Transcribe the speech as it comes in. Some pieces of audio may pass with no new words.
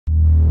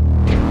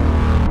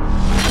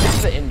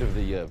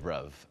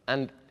bruv.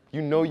 And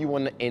you know you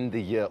want to end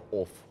the year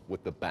off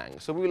with the bang.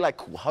 So we were like,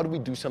 cool, how do we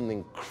do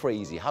something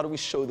crazy? How do we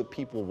show the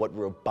people what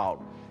we're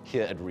about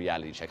here at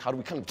Reality Check? How do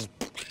we kind of just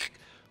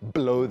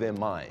blow their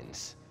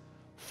minds?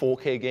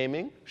 4K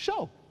gaming?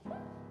 Sure.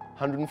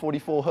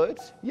 144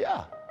 hertz?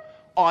 Yeah.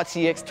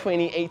 RTX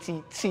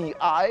 2080 Ti?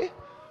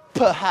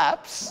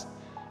 Perhaps.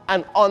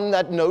 And on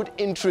that note,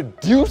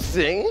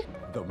 introducing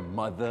the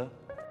mother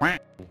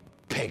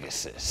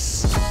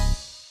Pegasus.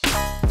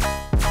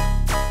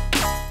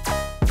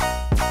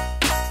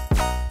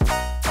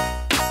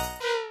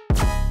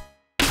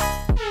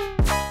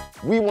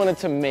 We wanted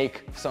to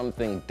make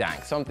something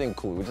dank, something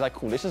cool. We're just like,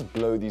 cool, let's just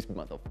blow these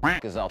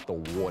motherfuckers out the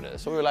water.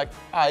 So we were like,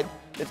 all right,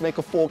 let's make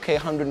a 4K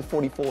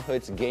 144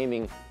 hertz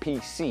gaming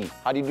PC.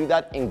 How do you do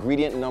that?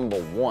 Ingredient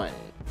number 1.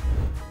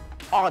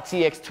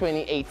 RTX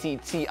 2080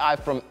 Ti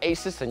from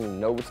ASUS, and you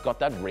know it's got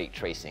that ray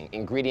tracing.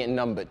 Ingredient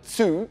number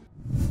 2.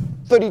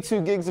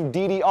 32 gigs of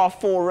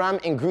DDR4 RAM.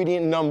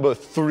 Ingredient number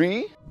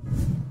 3.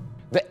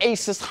 The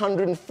ASUS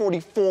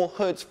 144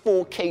 hertz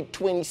 4K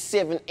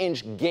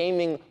 27-inch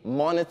gaming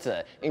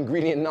monitor.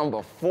 Ingredient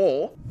number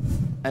 4.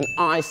 An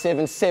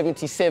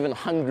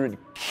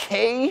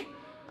i7-7700K.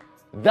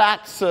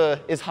 That, sir,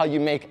 is how you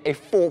make a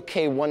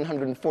 4K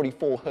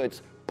 144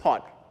 hertz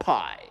pot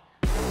pie.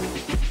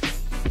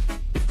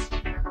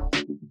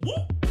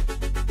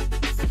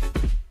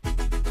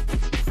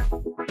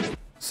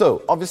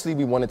 So obviously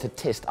we wanted to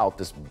test out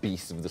this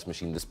beast of this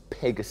machine, this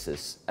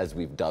Pegasus, as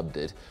we've dubbed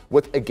it,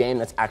 with a game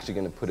that's actually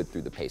going to put it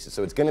through the paces.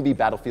 So it's going to be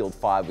Battlefield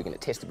 5. We're going to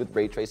test it with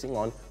ray tracing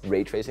on,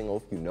 ray tracing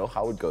off. You know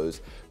how it goes.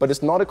 But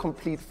it's not a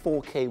complete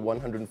 4K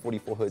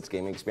 144 hertz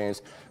gaming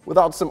experience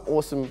without some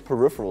awesome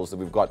peripherals that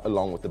we've got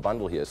along with the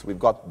bundle here. So we've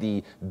got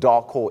the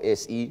Dark Core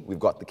SE, we've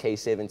got the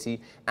K70,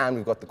 and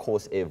we've got the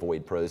Corsair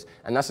Void Pros.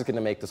 And that's just going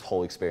to make this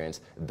whole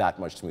experience that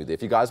much smoother.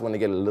 If you guys want to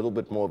get a little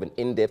bit more of an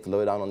in-depth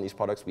lowdown on these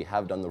products, we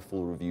have done the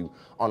full review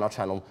on our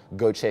channel.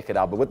 Go check it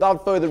out. But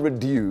without further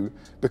ado,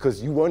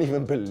 because you won't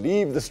even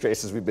believe the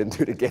stresses we've been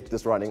through to get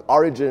this running,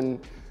 Origin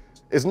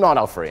is not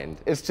our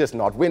friend. It's just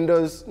not.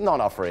 Windows,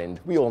 not our friend.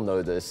 We all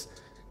know this.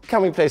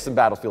 Can we play some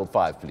Battlefield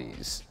 5,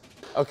 please?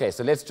 Okay,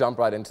 so let's jump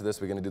right into this.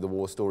 We're going to do the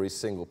War Stories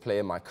single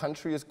player. My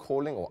country is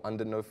calling, or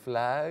under no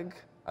flag.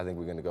 I think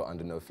we're going to go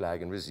under no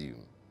flag and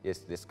resume.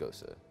 Yes, let's go,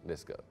 sir.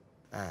 Let's go.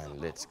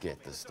 And let's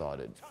get this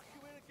started.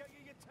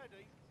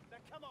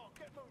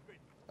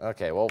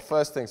 Okay, well,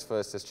 first things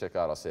first, let's check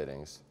out our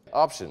settings.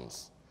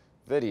 Options,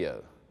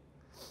 video.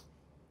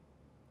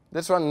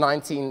 Let's run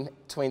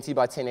 1920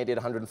 by 1080 at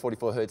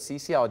 144 hertz.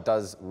 See how it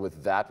does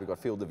with that. We've got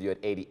field of view at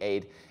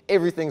 88.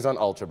 Everything's on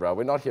ultra, bro.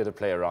 We're not here to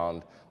play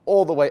around.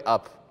 All the way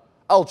up.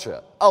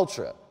 Ultra,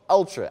 ultra,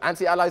 ultra.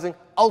 Anti-aliasing,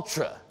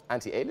 ultra.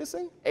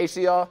 Anti-aliasing,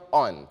 HDR,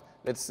 on.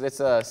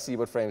 Let's see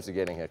what frames we're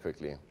getting here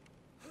quickly.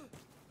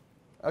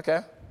 Okay.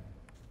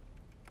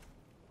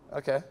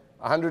 Okay.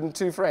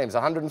 102 frames,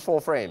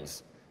 104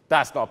 frames.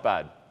 That's not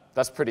bad.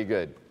 That's pretty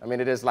good. I mean,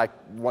 it is like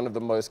one of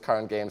the most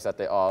current games that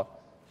there are.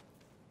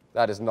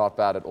 That is not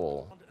bad at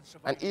all.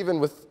 And even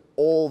with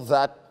all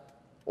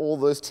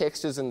those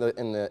textures in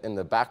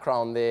the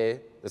background there,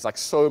 there's like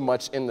so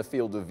much in the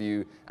field of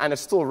view, and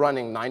it's still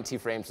running 90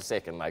 frames a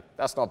second. Like,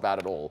 that's not bad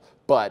at all.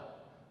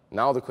 But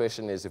now the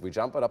question is, if we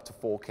jump it up to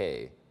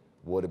 4K,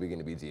 what are we going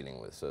to be dealing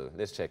with? So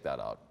let's check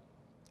that out.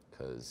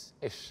 Because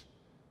ish.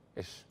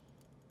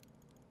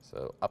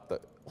 So up the,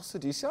 also,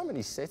 do you see how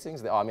many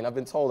settings there are? I mean, I've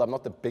been told, I'm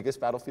not the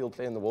biggest Battlefield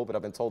player in the world, but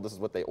I've been told this is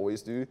what they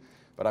always do.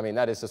 But I mean,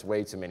 that is just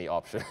way too many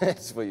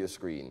options for your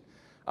screen.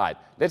 All right,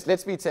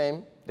 let's be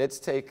tame. Let's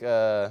take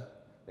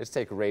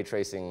ray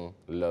tracing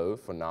low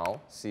for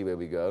now. See where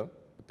we go.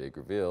 Big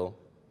reveal.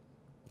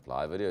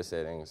 Apply video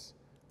settings.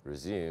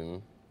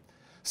 Resume.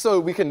 So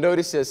we can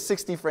notice here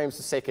 60 frames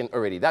per second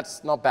already.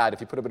 That's not bad.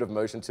 If you put a bit of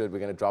motion to it, we're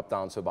going to drop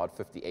down to about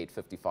 58,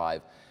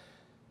 55.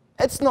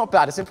 It's not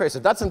bad, it's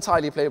impressive. That's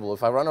entirely playable.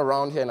 If I run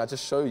around here and I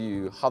just show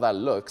you how that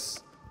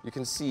looks, you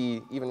can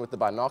see, even with the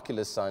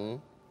binoculars, son,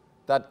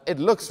 that it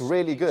looks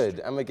really good,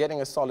 and we're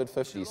getting a solid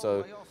 50.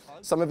 So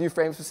some of you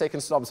frames per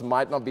second snobs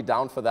might not be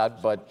down for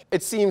that, but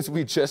it seems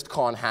we just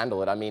can't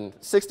handle it. I mean,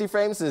 60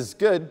 frames is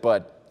good,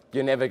 but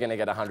you're never going to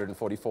get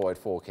 144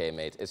 at 4K,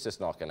 mate. It's just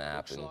not going to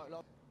happen.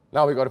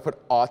 Now we've got to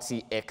put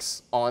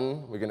RTX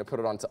on. We're going to put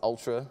it onto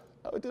Ultra.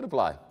 Oh, it did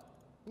apply.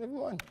 Never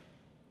mind.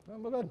 Oh,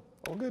 my bad.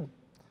 All good.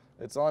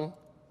 It's on.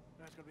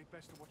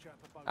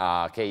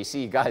 Okay, you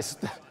see, guys,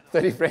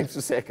 30 frames per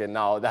second.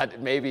 Now,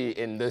 that maybe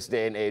in this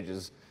day and age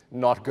is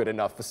not good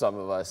enough for some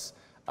of us.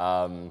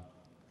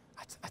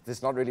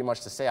 There's not really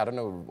much to say. I don't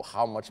know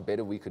how much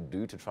better we could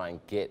do to try and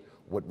get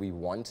what we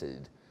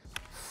wanted.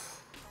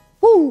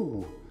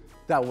 Woo!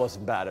 That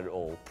wasn't bad at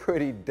all.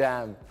 Pretty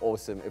damn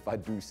awesome, if I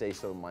do say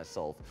so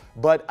myself.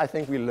 But I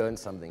think we learned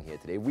something here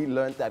today. We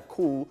learned that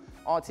cool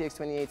RTX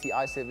 2080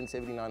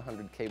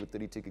 i7-7900K with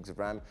 32 gigs of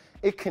RAM.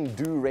 It can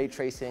do ray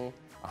tracing,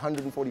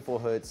 144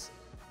 hertz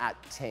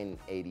at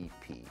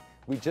 1080p.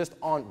 We just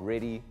aren't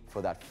ready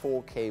for that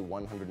 4K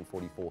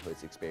 144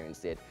 hertz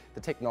experience yet.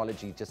 The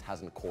technology just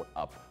hasn't caught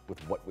up with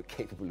what we're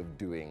capable of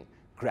doing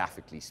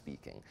graphically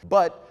speaking.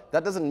 But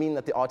that doesn't mean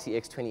that the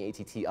RTX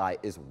 2080 Ti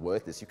is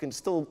worthless. You can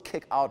still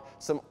kick out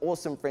some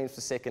awesome frames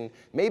per second,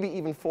 maybe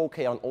even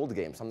 4K on older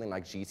games. Something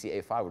like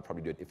GTA 5 would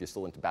probably do it. If you're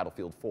still into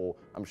Battlefield 4,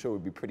 I'm sure it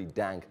would be pretty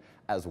dank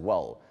as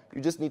well.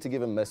 You just need to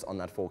give a miss on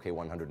that 4K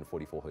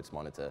 144 Hz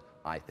monitor,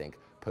 I think,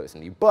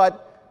 personally.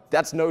 But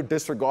that's no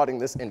disregarding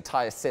this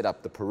entire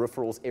setup, the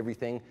peripherals,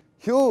 everything.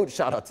 Huge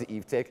shout out to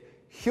EveTech.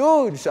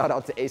 Huge shout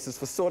out to ASUS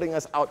for sorting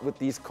us out with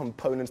these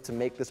components to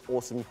make this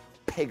awesome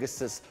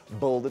Pegasus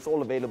build. It's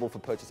all available for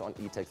purchase on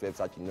EveTech's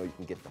website. You know you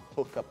can get the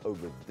hookup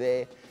over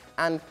there.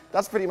 And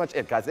that's pretty much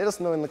it, guys. Let us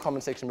know in the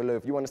comment section below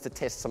if you want us to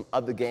test some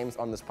other games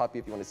on this puppy,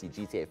 if you want to see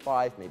GTA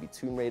 5, maybe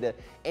Tomb Raider,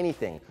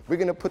 anything. We're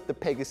going to put the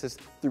Pegasus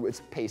through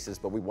its paces,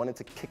 but we wanted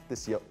to kick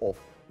this year off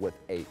with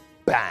a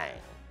bang.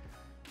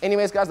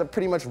 Anyways, guys, that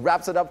pretty much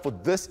wraps it up for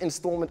this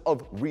installment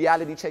of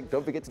Reality Check.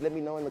 Don't forget to let me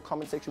know in the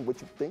comment section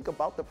what you think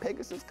about the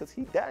Pegasus, because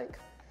he dank.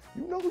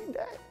 You know he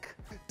dank.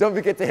 Don't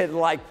forget to hit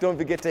like, don't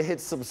forget to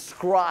hit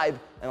subscribe,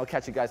 and I'll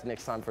catch you guys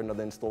next time for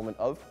another installment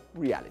of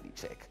Reality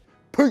Check.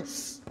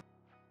 Peace!